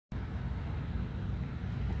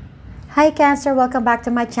Hi Cancer, welcome back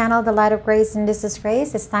to my channel, The Light of Grace, and this is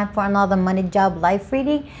Grace. It's time for another money job life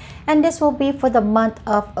reading, and this will be for the month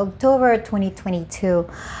of October 2022.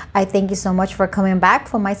 I thank you so much for coming back.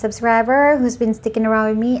 For my subscriber who's been sticking around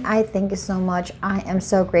with me, I thank you so much. I am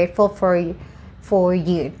so grateful for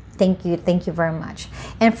you. Thank you very much.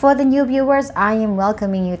 And for the new viewers, I am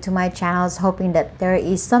welcoming you to my channels, hoping that there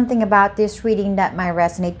is something about this reading that might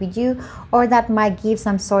resonate with you or that might give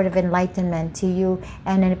some sort of enlightenment to you.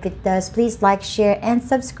 And if it does, please like, share, and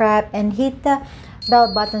subscribe, and hit the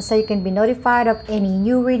bell button so you can be notified of any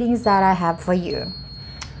new readings that I have for you.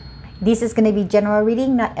 This is going to be general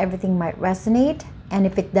reading. Not everything might resonate, and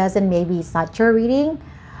if it doesn't, maybe it's not your reading.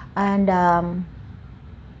 And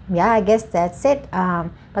yeah, I guess that's it.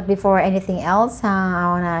 But before anything else, I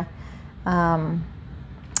want to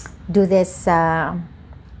do this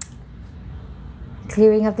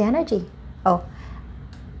clearing of the energy. Oh,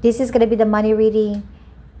 this is going to be the money reading,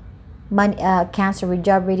 Cancer with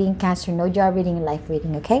job reading, Cancer no job reading, and life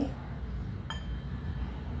reading, okay?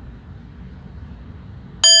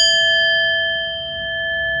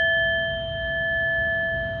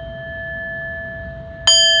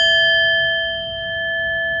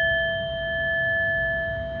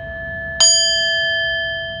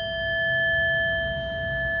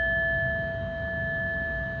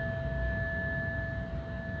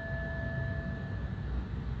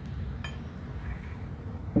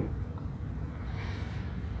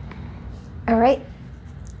 All right,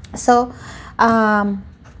 so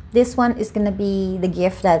this one is going to be the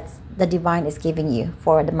gift that the divine is giving you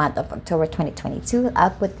for the month of October 2022. I'll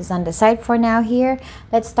put this on the side for now here.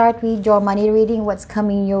 Let's start with your money reading. What's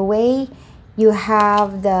coming your way? You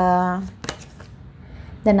have the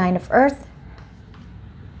Nine of Earth,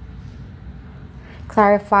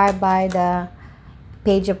 clarified by the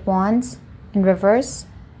Page of Wands in reverse,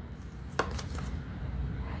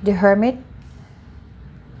 the Hermit,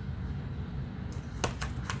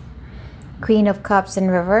 Queen of Cups in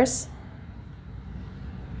reverse.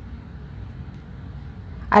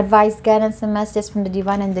 Advice, guidance, and messages from the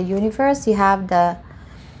divine and the universe. You have the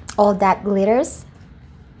All That Glitters.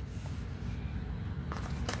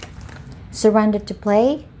 Surrender to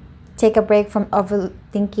play. Take a break from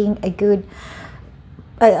overthinking a good...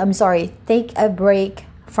 Take a break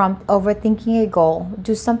from overthinking a goal.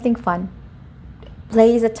 Do something fun.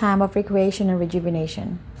 Play is a time of recreation and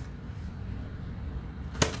rejuvenation.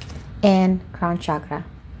 And crown chakra.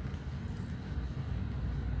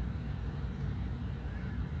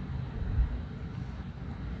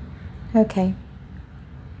 Okay.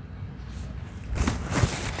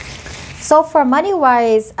 So for money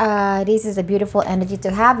wise, this is a beautiful energy to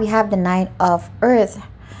have. We have the Nine of Earth,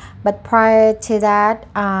 but prior to that,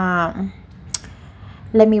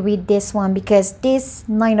 let me read this one, because this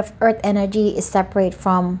Nine of Earth energy is separate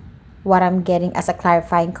from what I'm getting as a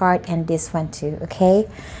clarifying card, and this one too. Okay,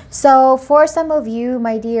 so for some of you,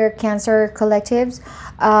 my dear Cancer collectives,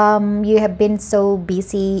 you have been so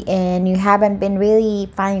busy and you haven't been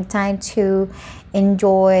really finding time to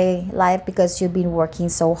enjoy life because you've been working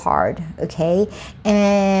so hard. Okay,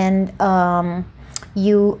 and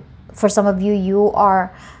for some of you, you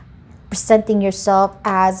are presenting yourself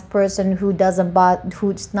as a person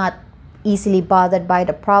who's not easily bothered by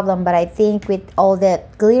the problem, but I think with all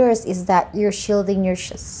that glitters is that you're shielding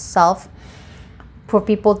yourself for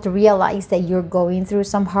people to realize that you're going through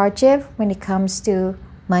some hardship when it comes to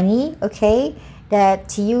money. Okay, that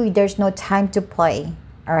to you there's no time to play.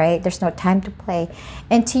 All right, there's no time to play,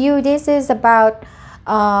 and to you this is about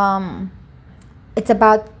it's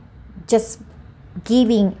about just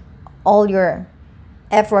giving all your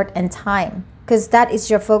effort and time, because that is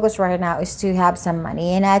your focus right now, is to have some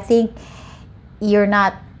money. And I think you're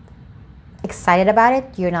not excited about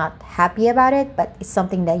it, you're not happy about it, but it's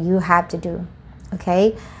something that you have to do.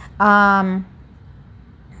 Okay,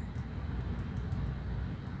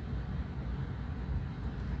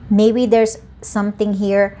 maybe there's something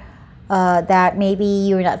here that maybe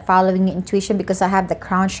you're not following your intuition, because I have the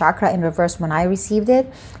crown chakra in reverse when I received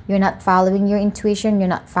it. You're not following your intuition, you're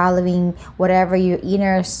not following whatever your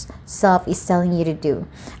inner self is telling you to do.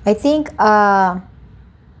 I think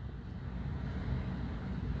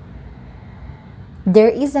there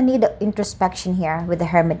is a need of introspection here with the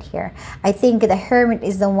Hermit here. I think the Hermit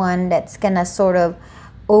is the one that's gonna sort of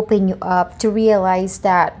open you up to realize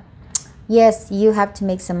that yes, you have to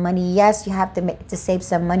make some money. Yes, you have to save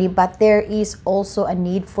some money, but there is also a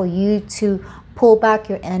need for you to pull back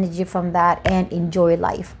your energy from that and enjoy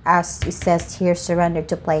life. As it says here, surrender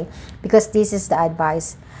to play, because this is the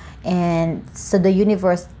advice. And so the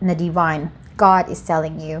universe and the divine, God is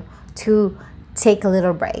telling you to take a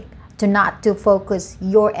little break, to not to focus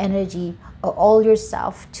your energy or all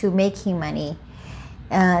yourself to making money.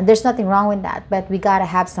 There's nothing wrong with that, but we gotta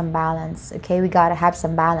have some balance. Okay, we gotta have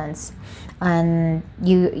some balance. And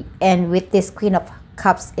with this Queen of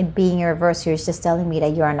Cups it being in reverse, you're just telling me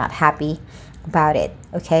that you are not happy about it.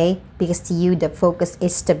 Okay, because to you the focus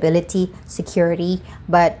is stability, security,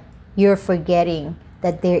 but you're forgetting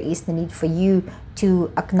that there is the need for you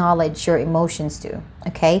to acknowledge your emotions too.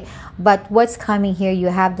 Okay, but what's coming here, you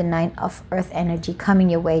have the Nine of Earth energy coming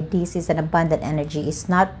your way. This is an abundant energy. It's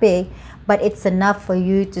not big, but it's enough for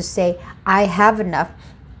you to say, I have enough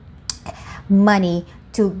money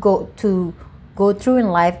to go through in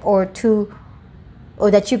life, or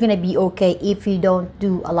that you're gonna be okay if you don't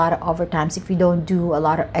do a lot of overtimes, if you don't do a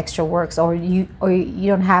lot of extra works, or you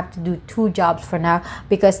don't have to do 2 jobs for now,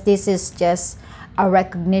 because this is just a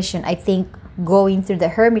recognition. I think going through the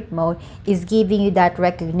hermit mode is giving you that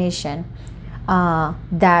recognition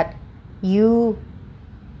that you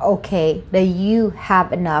that you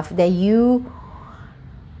have enough, that you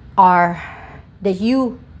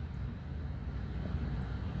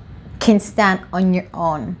can stand on your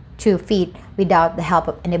own 2 feet without the help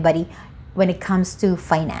of anybody when it comes to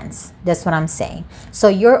finance. That's what I'm saying. So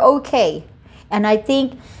you're okay, and I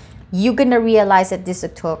think you're gonna realize that this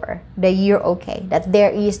October that you're okay, that there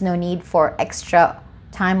is no need for extra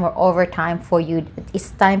time or overtime for you.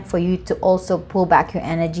 It's time for you to also pull back your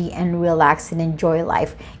energy and relax and enjoy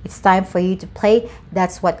life. It's time for you to play.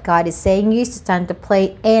 That's what God is saying. It's time to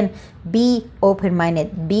play and be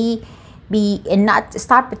open-minded, be and not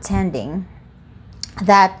start pretending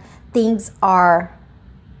that things are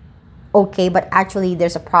okay but actually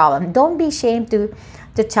there's a problem. Don't be ashamed to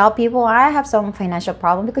tell people I have some financial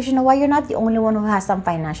problem, because you know what, you're not the only one who has some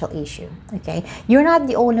financial issue. Okay, you're not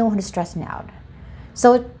the only one who's stressing out.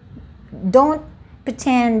 So don't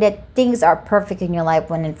pretend that things are perfect in your life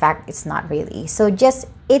when in fact it's not really. So just,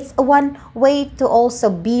 it's one way to also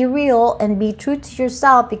be real and be true to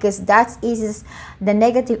yourself, because that eases the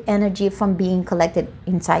negative energy from being collected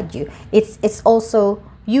inside you. It's also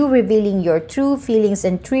you revealing your true feelings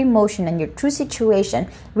and true emotion, and your true situation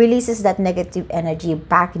releases that negative energy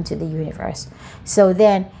back into the universe. So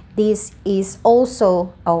then this is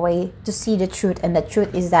also a way to see the truth, and the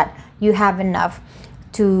truth is that you have enough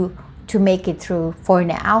to make it through for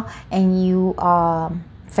now, and you are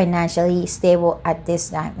financially stable at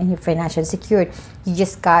this time, and you're financially secured. You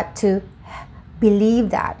just got to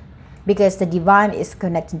believe that, because the divine is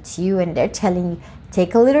connected to you, and they're telling you,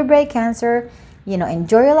 take a little break, Cancer,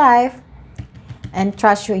 enjoy your life and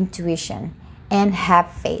trust your intuition and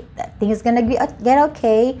have faith that things is gonna get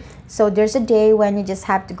okay. So there's a day when you just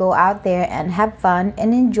have to go out there and have fun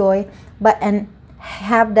and enjoy, and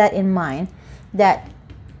have that in mind, that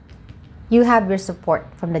you have your support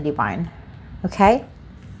from the divine. Okay,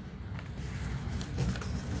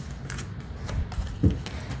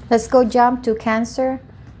 let's go jump to Cancer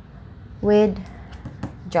with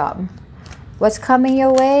job. What's coming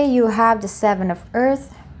your way? You have the Seven of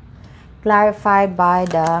Earth, clarified by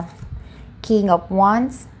the King of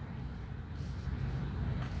Wands.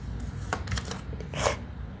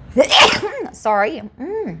 Sorry.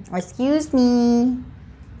 Excuse me.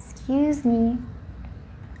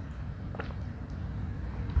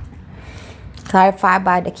 Clarified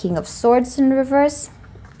by the King of Swords in reverse,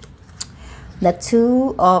 the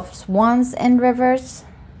Two of Wands in reverse.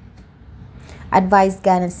 Advice,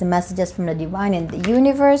 guidance, and messages from the divine and the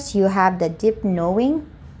universe. You have the Deep Knowing.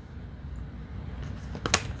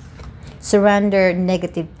 Surrender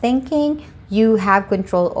negative thinking. You have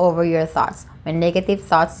control over your thoughts. When negative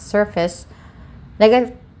thoughts surface, say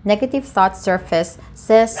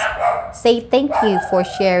thank you for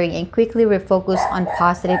sharing, and quickly refocus on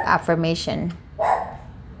positive affirmation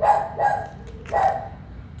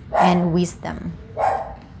and wisdom.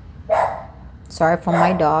 Sorry for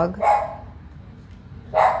my dog.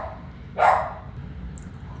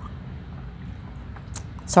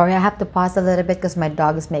 Sorry, I have to pause a little bit because my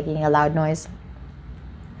dog is making a loud noise.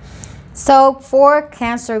 So for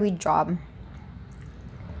Cancer with job,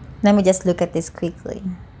 let me just look at this quickly.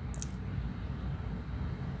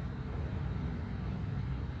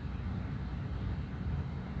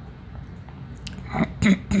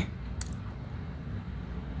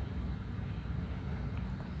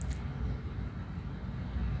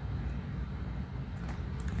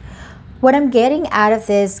 What I'm getting out of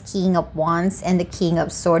this King of Wands and the King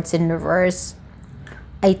of Swords in reverse,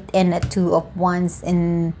 and the Two of Wands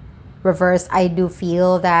in reverse, I do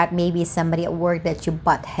feel that maybe somebody at work that you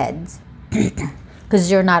butt heads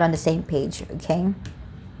because you're not on the same page. Okay,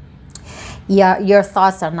 yeah, your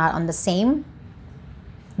thoughts are not on the same.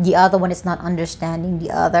 the other one is not understanding the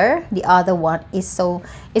other one is so,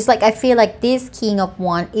 it's like I feel like this King of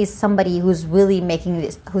Wands is somebody who's really making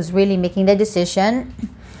the decision,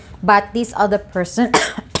 but this other person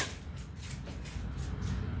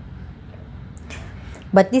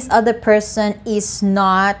but this other person is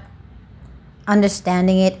not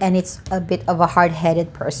understanding it, and it's a bit of a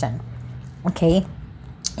hard-headed person. Okay,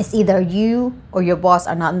 it's either you or your boss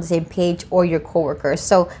are not on the same page, or your coworkers.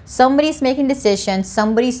 So somebody's making decisions,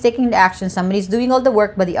 somebody's taking the action, somebody's doing all the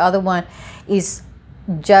work, but the other one is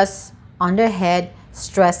just on their head,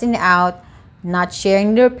 stressing out, not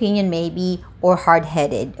sharing their opinion maybe, or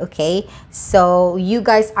hard-headed. Okay, so you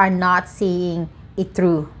guys are not seeing it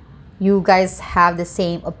through. You guys have the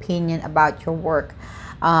same opinion about your work.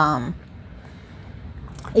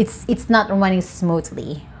 It's not running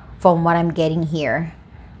smoothly from what I'm getting here.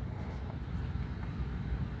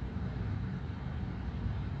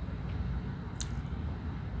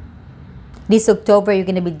 This October, you're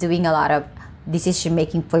going to be doing a lot of decision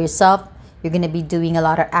making for yourself. You're going to be doing a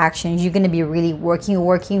lot of actions. You're going to be really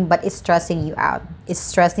working, but it's stressing you out. It's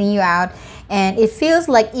stressing you out. And it feels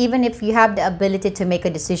like even if you have the ability to make a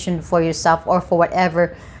decision for yourself or for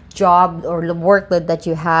whatever job or workload that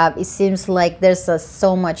you have, it seems like there's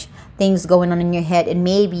so much things going on in your head, and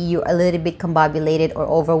maybe you're a little bit combobulated or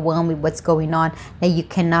overwhelmed with what's going on, that you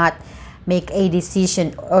cannot make a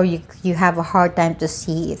decision, or you have a hard time to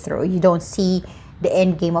see it through. You don't see the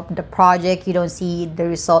end game of the project. You don't see the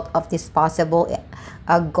result of this possible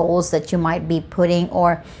goals that you might be putting,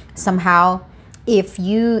 or somehow if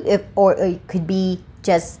or it could be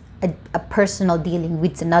just a personal dealing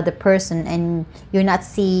with another person, and you're not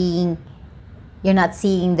seeing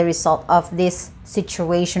the result of this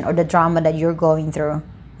situation or the drama that you're going through.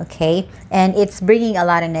 Okay, and it's bringing a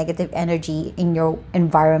lot of negative energy in your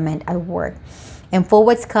environment at work. And for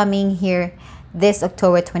what's coming here this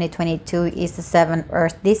October 2022 is the 7th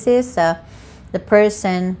Earth. This is the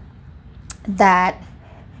person that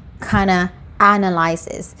kind of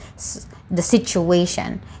analyzes the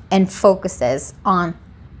situation and focuses on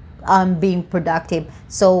being productive.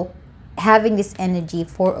 So having this energy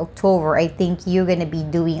for October, I think you're going to be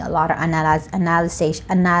doing a lot of analysis,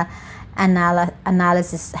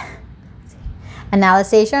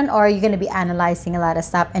 or you're going to be analyzing a lot of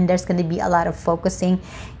stuff, and there's going to be a lot of focusing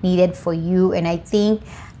needed for you. And I think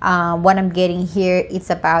what I'm getting here, it's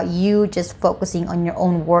about you just focusing on your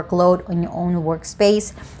own workload, on your own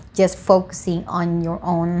workspace, just focusing on your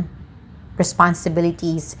own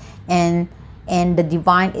responsibilities. And the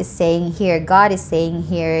divine is saying here, God is saying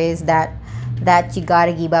here, is that you got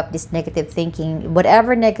to give up this negative thinking.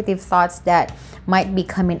 Whatever negative thoughts that might be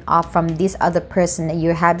coming up from this other person that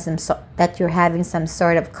you're having some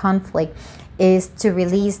sort of conflict, is to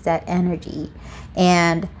release that energy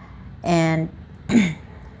and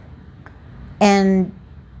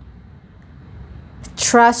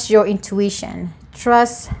trust your intuition.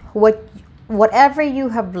 Trust whatever you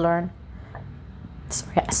have learned.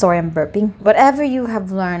 Sorry, I'm burping. Whatever you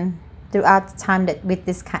have learned throughout the time that with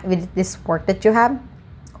this work that you have,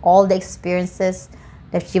 all the experiences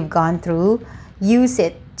that you've gone through, use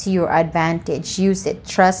it to your advantage. Use it,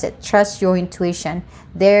 trust your intuition.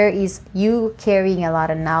 There is you carrying a lot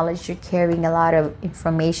of knowledge, you're carrying a lot of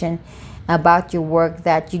information about your work,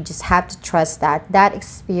 that you just have to trust that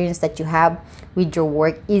experience that you have with your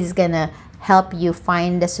work is gonna help you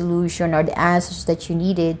find the solution or the answers that you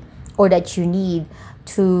needed, or that you need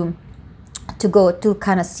to go to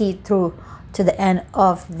kind of see through to the end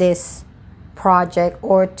of this project,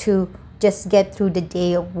 or to just get through the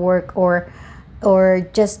day of work, or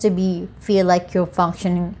just to feel like you're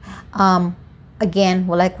functioning. Again,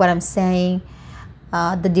 like what I'm saying,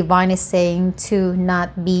 the divine is saying to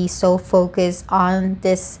not be so focused on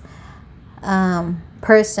this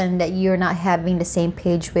person that you're not having the same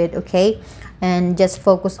page with. Okay, and just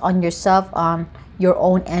focus on yourself, on your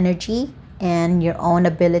own energy and your own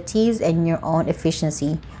abilities and your own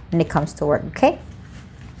efficiency when it comes to work. Okay,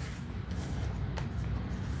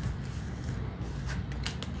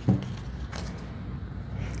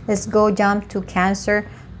 let's go jump to Cancer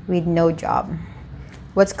with no job.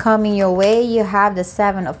 What's coming your way? You have the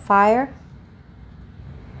 7 of Fire,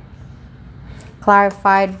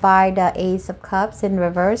 clarified by the Ace of Cups in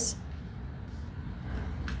reverse,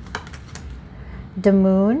 the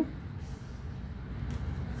Moon,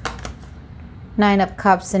 9 of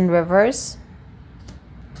Cups in reverse,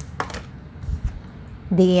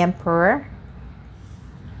 the Emperor.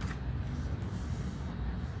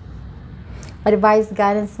 Advice,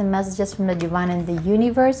 guidance, and messages from the divine and the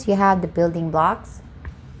universe. You have the building blocks.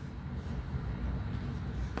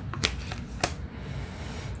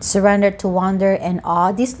 surrender to wonder and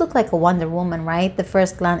awe. This looks like a Wonder Woman, right? The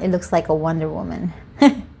first glance, it looks like a Wonder Woman.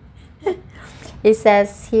 It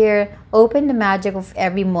says here, open the magic of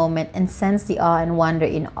every moment and sense the awe and wonder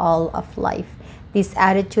in all of life. This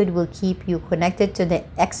attitude will keep you connected to the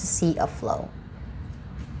ecstasy of flow.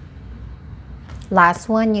 Last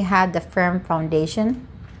one, you have the firm foundation.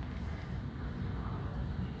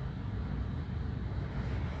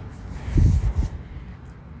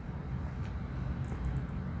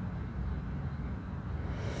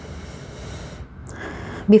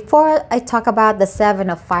 Before I talk about the Seven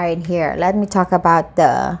of Fire in here, let me talk about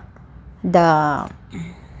the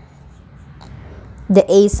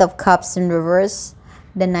Ace of Cups in reverse,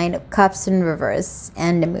 the Nine of Cups in reverse,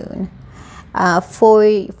 and the Moon.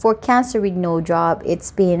 For Cancer with no job,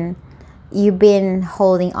 you've been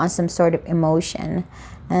holding on some sort of emotion,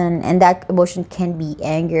 and that emotion can be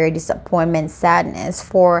anger, disappointment, sadness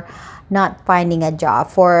for not finding a job,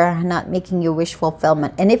 for not making your wish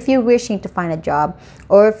fulfillment. And if you're wishing to find a job,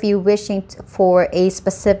 or if you're wishing for a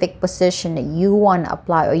specific position that you want to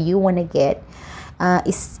apply or you want to get,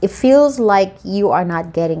 it feels like you are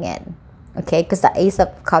not getting it, okay? Because the Ace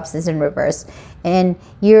of Cups is in reverse, and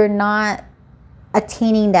you're not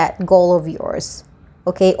attaining that goal of yours,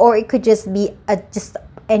 okay? Or it could just be just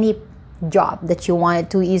any job that you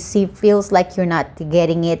wanted to. You see, feels like you're not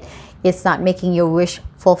getting it. It's not making your wish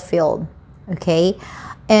fulfilled, okay?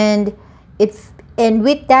 And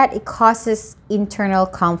with that, it causes internal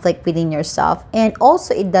conflict within yourself, and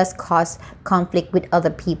also it does cause conflict with other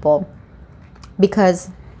people, because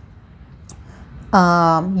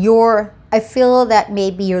I feel that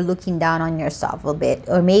maybe you're looking down on yourself a bit,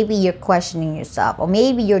 or maybe you're questioning yourself, or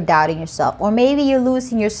maybe you're doubting yourself, or maybe you're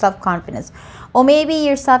losing your self-confidence, or maybe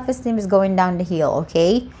your self-esteem is going down the hill,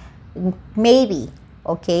 okay? Maybe,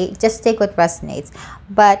 okay? Just take what resonates.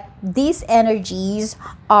 But these energies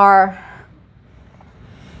are...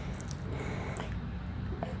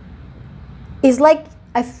 It's like,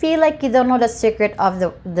 I feel like you don't know the secret of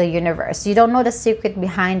the universe. You don't know the secret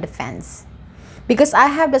behind the fence. Because I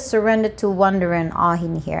have the surrender to wonder and awe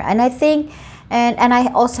in here. And I think, and I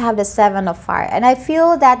also have the Seven of Fire. And I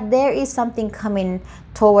feel that there is something coming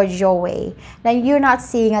towards your way that you're not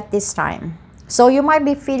seeing at this time. So you might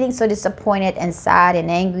be feeling so disappointed and sad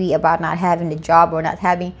and angry about not having the job, or not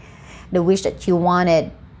having the wish that you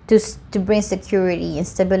wanted to bring security and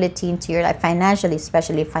stability into your life, financially,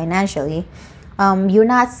 especially financially. You're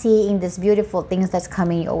not seeing these beautiful things that's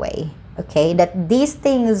coming your way, okay? That these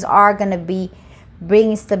things are going to be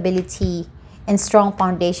bringing stability and strong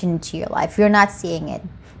foundation into your life. You're not seeing it.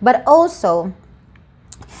 But also,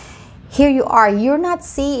 here you are, you're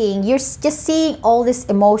just seeing all this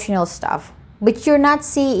emotional stuff, but you're not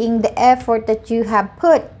seeing the effort that you have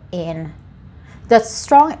put in that's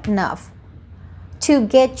strong enough to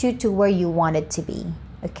get you to where you want it to be.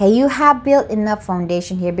 Okay, you have built enough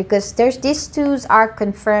foundation here, because these twos are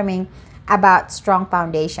confirming about strong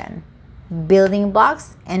foundation, building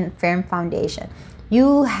blocks and firm foundation.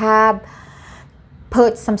 You have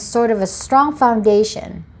put some sort of a strong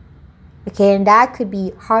foundation, okay, and that could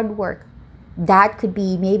be hard work. That could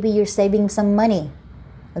be maybe you're saving some money,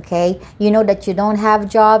 okay? You know that you don't have a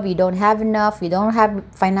job, you don't have enough, you don't have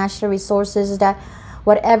financial resources, that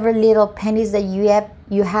whatever little pennies that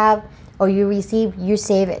you have or you receive, you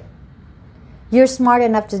save it. You're smart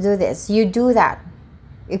enough to do this. You do that,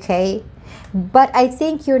 okay? But I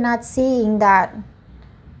think you're not seeing that.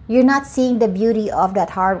 You're not seeing the beauty of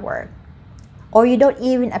that hard work. Or you don't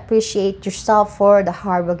even appreciate yourself for the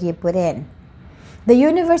hard work you put in. The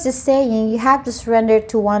universe is saying you have to surrender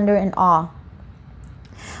to wonder and awe.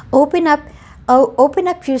 Open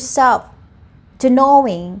up yourself to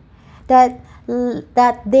knowing that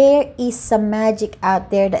there is some magic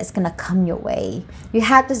out there that's gonna come your way. You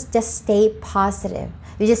have to just stay positive.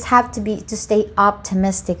 You just have to stay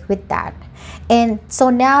optimistic with that. And so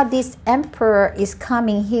now this Emperor is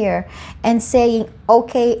coming here and saying,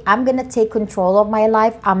 okay, I'm gonna take control of my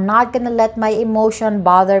life. I'm not gonna let my emotion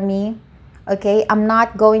bother me. Okay, I'm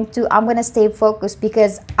gonna stay focused,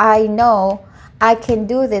 because I know I can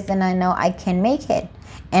do this, and I know I can make it.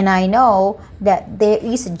 And I know that there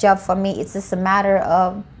is a job for me. It's just a matter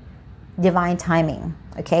of divine timing,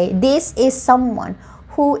 okay? This is someone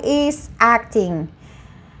who is acting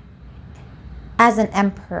as an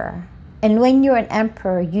emperor. And when you're an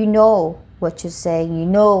emperor, you know what you're saying, you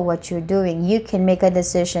know what you're doing. You can make a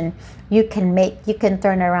decision. You can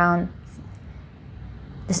turn around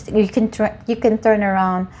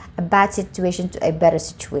a bad situation to a better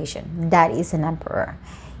situation. That is an emperor.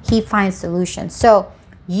 He finds solutions. So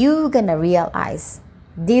you're gonna realize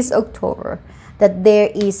this October that there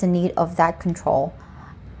is a need of that control.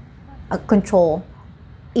 control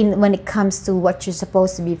in when it comes to what you're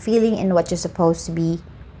supposed to be feeling and what you're supposed to be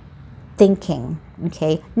thinking.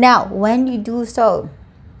 Okay, now when you do so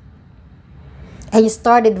and you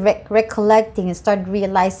started recollecting and started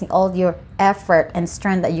realizing all your effort and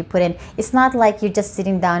strength that you put in, it's not like you're just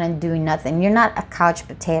sitting down and doing nothing. You're not a couch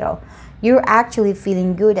potato. You're actually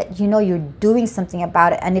feeling good that you know you're doing something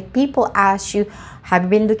about it. And if people ask you, have you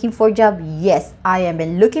been looking for a job? Yes, I have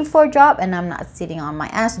been looking for a job, and I'm not sitting on my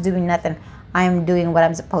ass doing nothing. I am doing what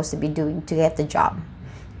I'm supposed to be doing to get the job.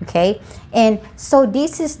 Okay, and so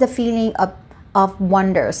this is the feeling of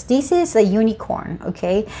wonders. This is a unicorn.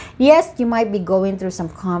 Okay, yes, you might be going through some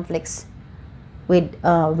conflicts with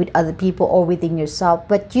other people or within yourself,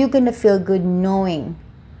 but you're gonna feel good knowing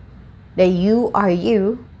that you are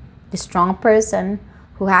you, the strong person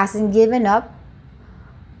who hasn't given up,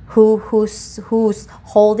 who's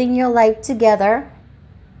holding your life together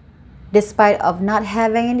despite of not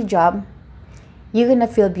having any job. You're gonna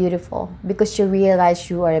feel beautiful because you realize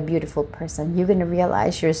you are a beautiful person. You're gonna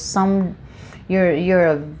realize you're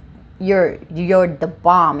the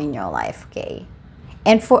bomb in your life. Okay,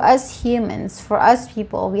 and for us humans, for us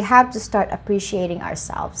people, we have to start appreciating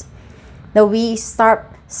ourselves. That we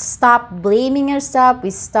stop blaming ourselves.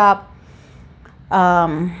 We stop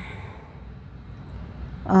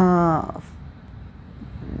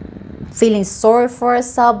feeling sorry for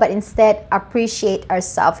ourselves, but instead appreciate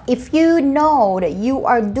ourselves. If you know that you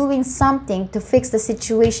are doing something to fix the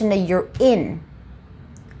situation that you're in,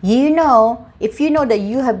 if you know that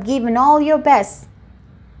you have given all your best,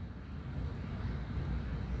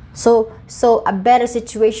 so a better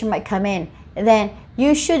situation might come in, then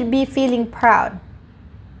you should be feeling proud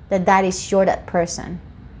that you're that person.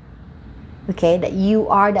 Okay, that you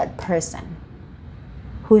are that person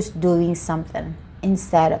who's doing something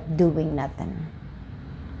instead of doing nothing.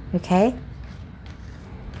 Okay,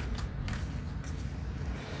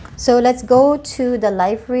 so let's go to the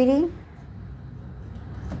life reading.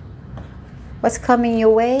 What's coming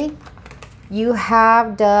your way? You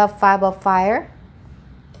have the Five of Fire,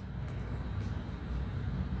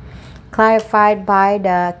 clarified by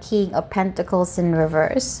the King of Pentacles in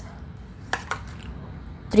reverse,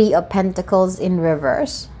 Three of Pentacles in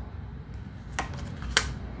reverse,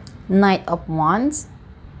 Knight of Wands,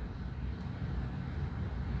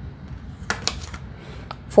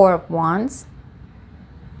 Four of Wands,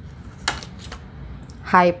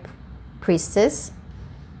 High Priestess,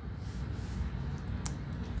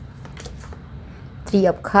 Three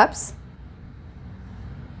of Cups,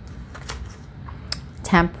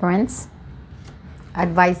 Temperance.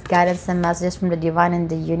 Advice, guidance, and messages from the divine and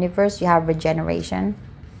the universe. You have regeneration,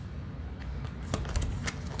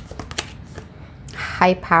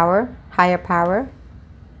 higher power,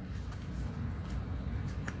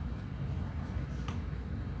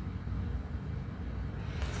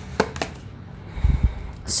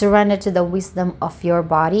 surrender to the wisdom of your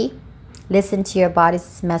body. Listen to your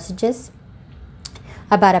body's messages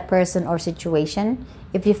about a person or situation.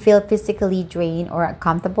 If you feel physically drained or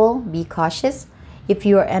uncomfortable, be cautious. If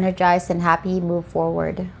you are energized and happy, move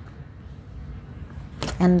forward.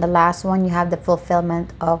 And the last one, you have the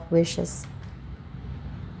fulfillment of wishes.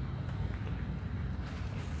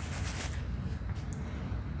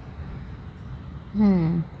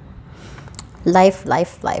 Life.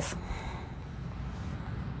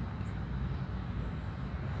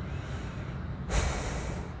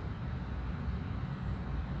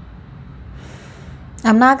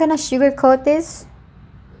 I'm not gonna sugarcoat this.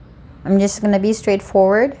 I'm just gonna be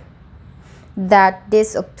straightforward that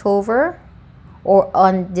this October, or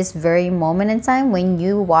on this very moment in time when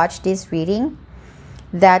you watch this reading,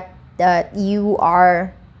 that you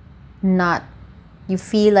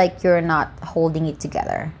feel like you're not holding it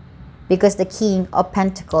together, because the King of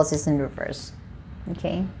Pentacles is in reverse.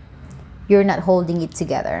 Okay, you're not holding it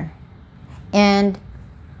together, and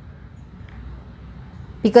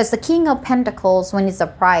because the King of Pentacles, when it's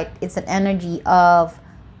upright, it's an energy of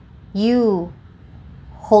you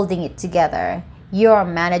holding it together. You're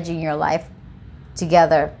managing your life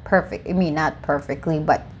together not perfectly,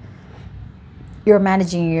 but you're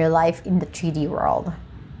managing your life in the 3D world.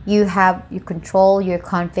 You control, you're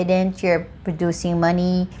confident, you're producing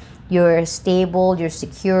money, you're stable, you're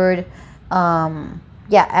secured.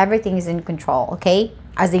 Everything is in control. Okay,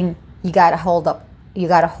 as in you gotta hold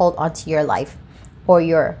onto your life or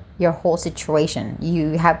your whole situation.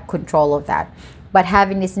 You have control of that. But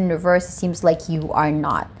having this in reverse, it seems like you are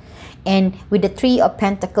not. And with the Three of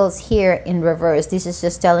Pentacles here in reverse, this is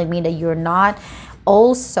just telling me that you're not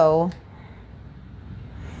also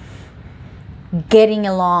getting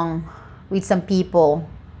along with some people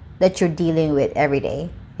that you're dealing with every day.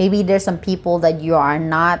 Maybe there's some people that you are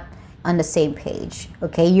not on the same page.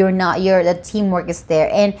 Okay, the teamwork is there,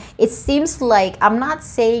 and it seems like, I'm not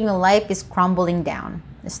saying your life is crumbling down.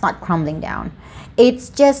 It's not crumbling down. It's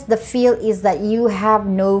just the feel is that you have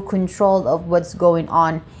no control of what's going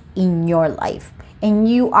on in your life, and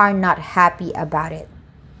you are not happy about it.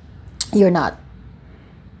 You're not.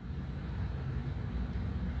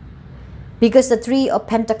 Because the Three of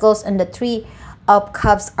Pentacles and the Three of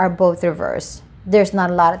Cups are both reversed. There's not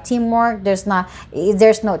a lot of teamwork. There's no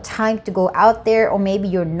time to go out there, or maybe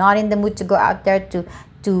you're not in the mood to go out there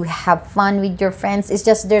to have fun with your friends. It's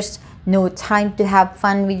just there's no time to have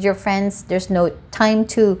fun with your friends. There's no time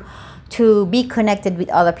to be connected with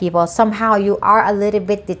other people. Somehow you are a little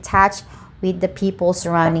bit detached with the people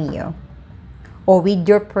surrounding you, or with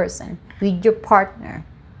your person, with your partner.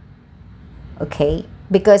 Okay,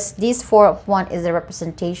 because this Four of Wands is a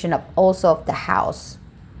representation of also of the house,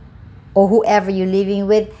 or whoever you're living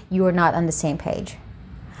with. You are not on the same page.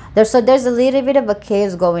 There's a little bit of a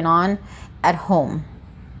chaos going on at home.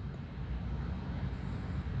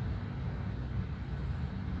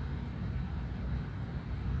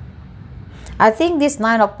 I think this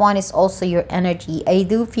Nine of Wands is also your energy. I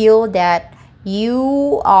do feel that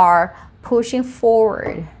you are pushing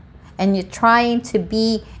forward and you're trying to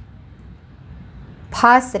be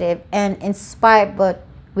positive and inspired, but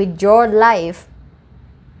with your life,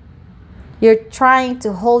 you're trying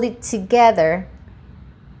to hold it together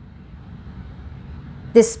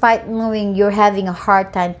despite knowing you're having a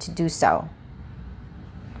hard time to do so.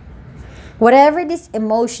 Whatever these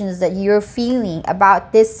emotions that you're feeling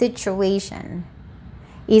about this situation,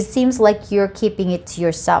 it seems like you're keeping it to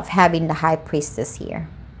yourself, having the High Priestess here.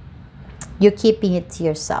 You're keeping it to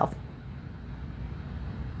yourself.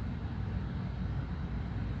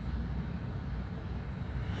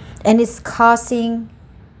 And it's causing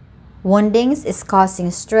woundings, it's causing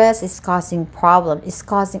stress, it's causing problems, it's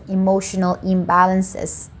causing emotional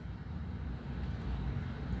imbalances.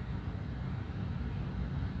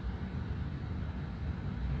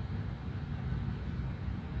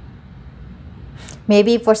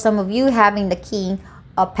 Maybe for some of you, having the King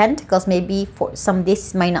of Pentacles, maybe for some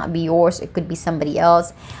this might not be yours, it could be somebody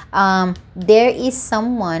else. There is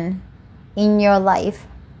someone in your life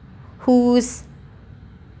who's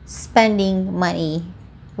spending money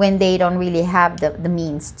when they don't really have the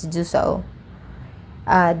means to do so.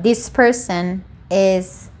 This person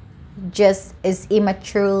is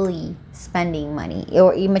immaturely spending money,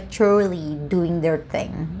 or immaturely doing their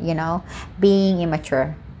thing, you know, being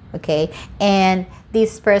immature. Okay, and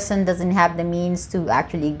this person doesn't have the means to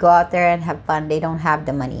actually go out there and have fun. They don't have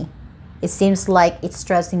the money. It seems like it's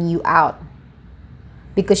stressing you out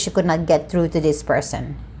because you could not get through to this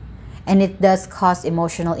person, and it does cause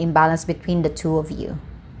emotional imbalance between the two of you,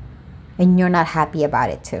 and you're not happy about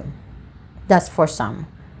it too. That's for some.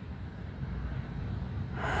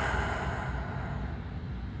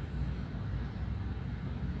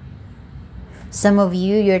 Some of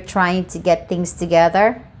you, you're trying to get things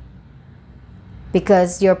together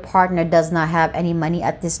because your partner does not have any money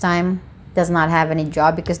at this time, does not have any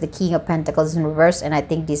job, because the King of Pentacles is in reverse, and I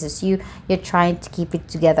think this is you. You're trying to keep it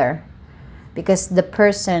together because the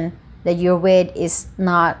person that you're with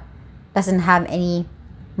doesn't have any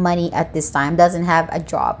money at this time, doesn't have a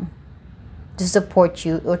job to support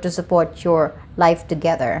you or to support your life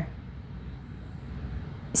together.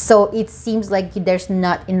 So it seems like there's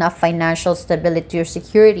not enough financial stability or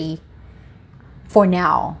security for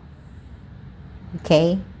now.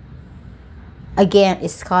 Okay, again,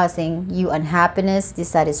 it's causing you unhappiness,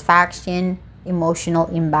 dissatisfaction, emotional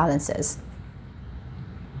imbalances.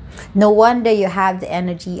 No wonder you have the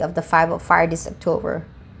energy of the Five of Fire this October.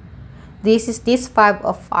 This Five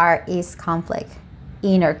of Fire is conflict,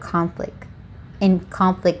 inner conflict, and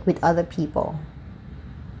conflict with other people.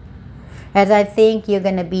 And I think you're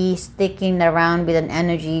going to be sticking around with an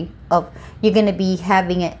energy of, you're going to be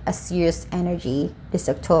having a serious energy this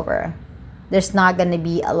October. There's not going to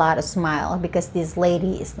be a lot of smile because this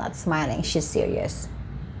lady is not smiling. She's serious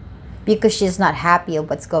because she's not happy of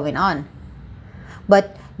what's going on.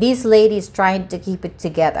 But this lady is trying to keep it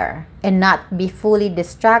together and not be fully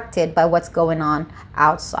distracted by what's going on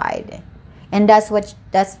outside. And that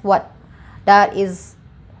is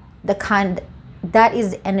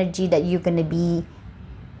the energy that you're going to be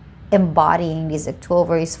embodying this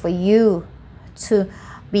October, is for you to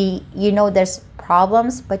be, there's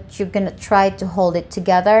problems, but you're going to try to hold it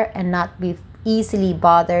together and not be easily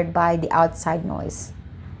bothered by the outside noise,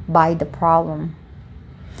 by the problem.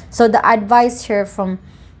 So the advice here from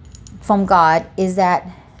God is that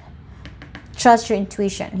trust your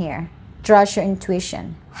intuition here. Trust your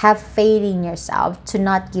intuition. have faith in yourself, to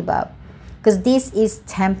not give up, because this is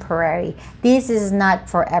temporary. This is not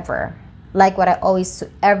forever. Like what I always tell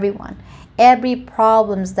everyone, every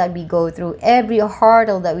problems that we go through, every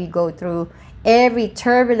hurdle that we go through, every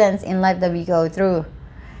turbulence in life that we go through,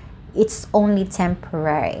 it's only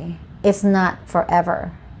temporary. It's not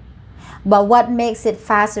forever. But what makes it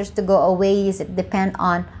faster to go away is it depends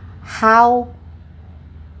on how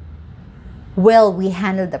well we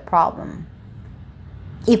handle the problem.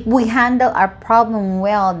 If we handle our problem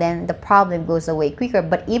well, then the problem goes away quicker.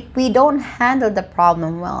 But if we don't handle the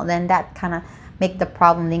problem well, then that kind of make the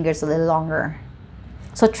problem lingers a little longer.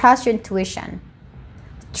 So trust your intuition.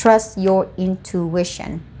 Trust your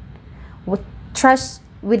intuition. Trust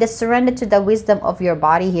with a surrender to the wisdom of your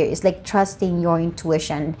body here. It's like trusting your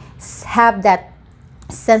intuition. Have that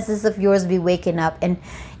senses of yours be waking up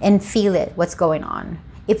and feel it, what's going on.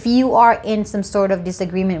 If you are in some sort of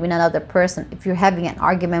disagreement with another person, if you're having an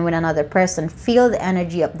argument with another person, feel the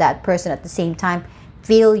energy of that person at the same time.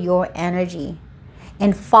 Feel your energy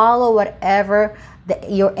and follow whatever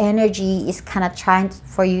your energy is kind of trying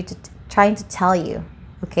to tell you.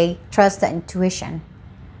 Okay, trust the intuition.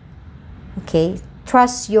 Okay,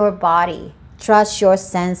 trust your body, trust your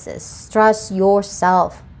senses, trust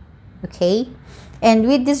yourself. Okay, and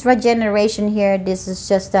with this regeneration here, this is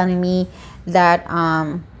just telling me that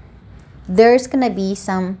there's gonna be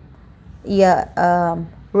some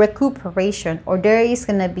recuperation, or there is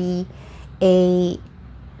gonna be a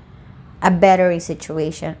bettering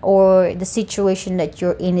situation, or the situation that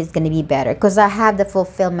you're in is gonna be better, because I have the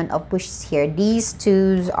fulfillment of wishes here. These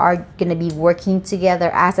two are gonna be working together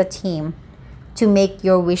as a team to make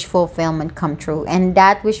your wish fulfillment come true. And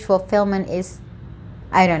that wish fulfillment is,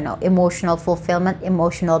 I don't know, emotional fulfillment,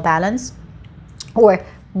 emotional balance, or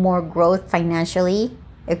more growth financially.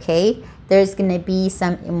 Okay, there's gonna be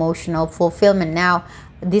some emotional fulfillment. Now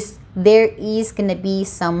there is gonna be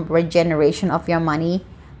some regeneration of your money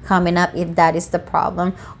coming up, if that is the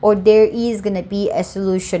problem, or there is gonna be a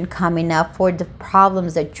solution coming up for the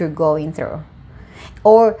problems that you're going through.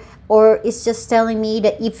 Or it's just telling me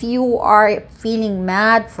that if you are feeling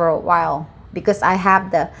mad for a while, because I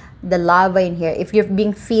have the lava in here, if you've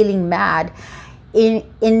been feeling mad, give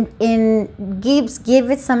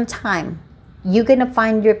it some time. You're gonna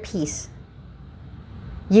find your peace.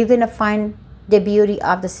 You're gonna find the beauty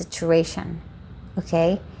of the situation.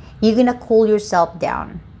 Okay, you're gonna cool yourself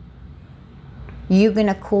down. You're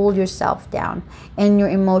gonna cool yourself down, and your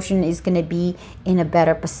emotion is gonna be in a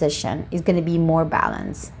better position. It's gonna be more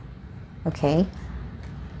balanced. Okay,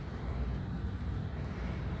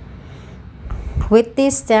 with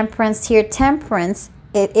this temperance here, temperance,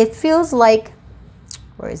 it feels like,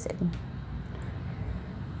 where is it?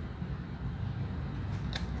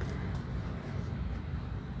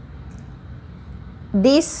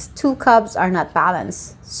 These two cups are not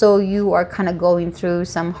balanced, so you are kind of going through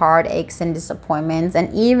some heartaches and disappointments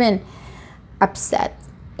and even upset.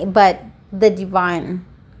 But the divine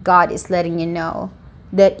God is letting you know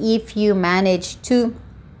that if you manage to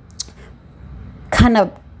kind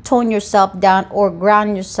of tone yourself down or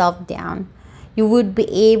ground yourself down, you would be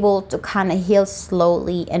able to kind of heal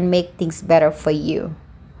slowly and make things better for you.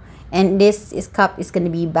 And this cup is going to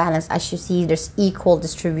be balanced. As you see, there's equal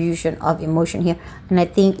distribution of emotion here, and I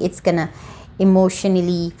think it's gonna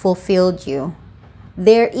emotionally fulfill you.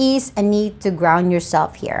 There is a need to ground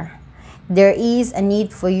yourself here. There is a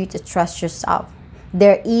need for you to trust yourself.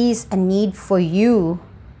 There is a need for you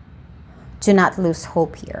to not lose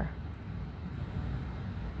hope here.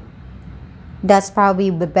 That's probably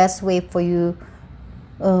the best way for you.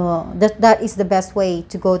 That is the best way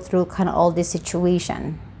to go through kind of all this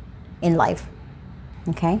situation in life.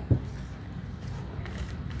 Okay,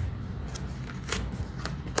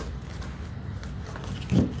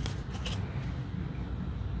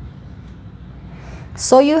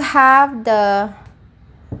 so you have the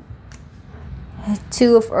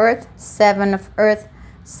Two of Earth, Seven of Earth,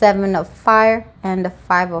 Seven of Fire, and the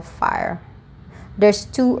Five of Fire. There's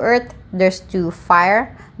two Earth, there's two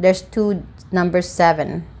Fire, there's two number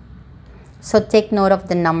 7. So take note of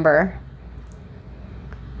the number.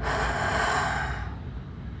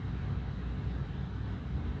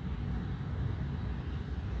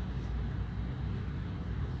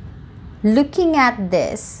 Looking at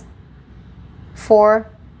this, 4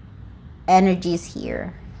 energies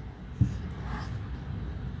here.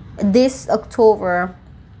 This October,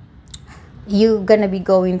 you're gonna be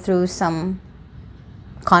going through some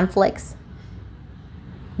conflicts,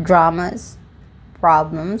 dramas,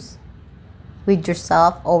 problems with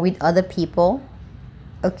yourself or with other people.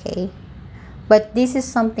 Okay, but this is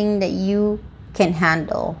something that you can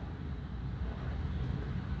handle.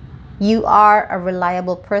 You are a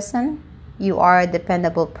reliable person. You are a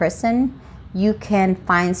dependable person. You can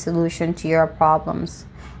find solution to your problems.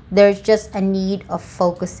 There's just a need of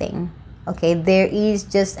focusing. Okay, there is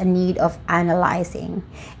just a need of analyzing.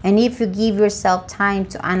 And if you give yourself time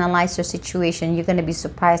to analyze your situation, you're going to be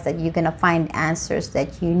surprised that you're going to find answers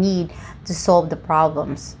that you need to solve the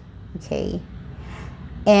problems. Okay.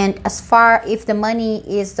 And as far if the money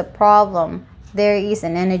is the problem, there is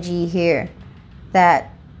an energy here that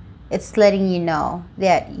it's letting you know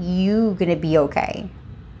that you're going to be okay.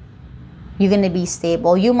 You're going to be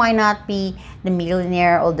stable. You might not be the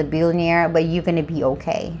millionaire or the billionaire, but you're going to be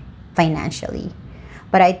okay financially.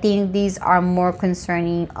 But I think these are more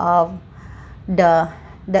concerning of the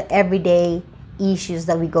everyday issues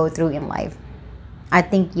that we go through in life. I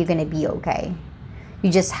think you're going to be okay. You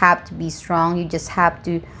just have to be strong. You just have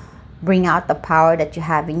to bring out the power that you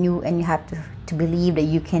have in you, and you have to believe that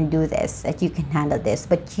you can do this, that you can handle this.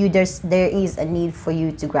 But there is a need for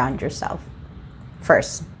you to ground yourself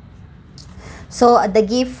first. So the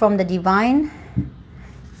gift from the divine,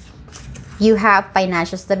 you have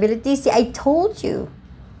financial stability. See, I told you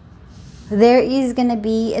there is going to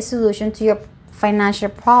be a solution to your financial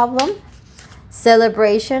problem.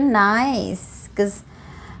 Celebration, nice. Because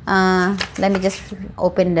let me just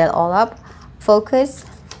open that all up. Focus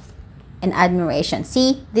and admiration.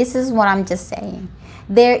 See, this is what I'm just saying.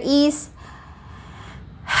 There is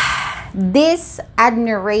this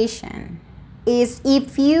admiration is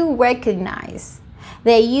if you recognize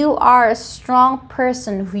that you are a strong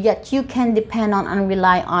person who yet you can depend on and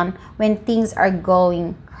rely on when things are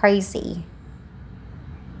going crazy.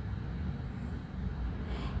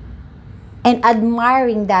 And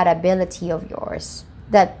admiring that ability of yours,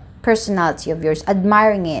 that personality of yours,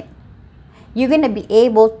 admiring it, you're going to be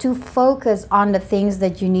able to focus on the things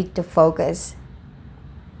that you need to focus.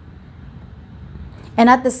 And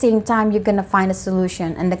at the same time, you're going to find a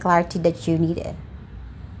solution and the clarity that you needed.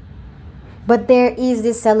 But there is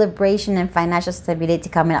this celebration and financial stability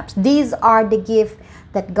coming up. So these are the gifts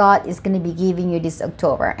that God is going to be giving you this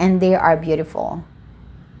October, and they are beautiful.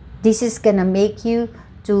 This is going to make you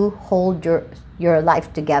to hold your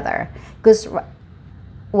life together. Because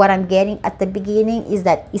what I'm getting at the beginning is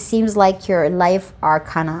that it seems like your life are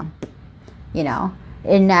kind of, you know,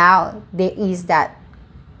 and now there is that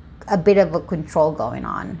a bit of a control going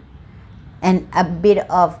on and a bit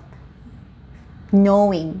of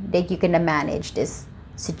knowing that you can manage this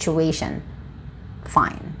situation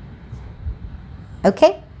fine.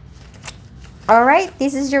 Okay? All right,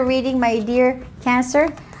 this is your reading, my dear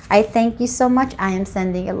Cancer. I thank you so much. I am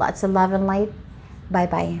sending you lots of love and light.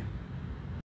 Bye-bye.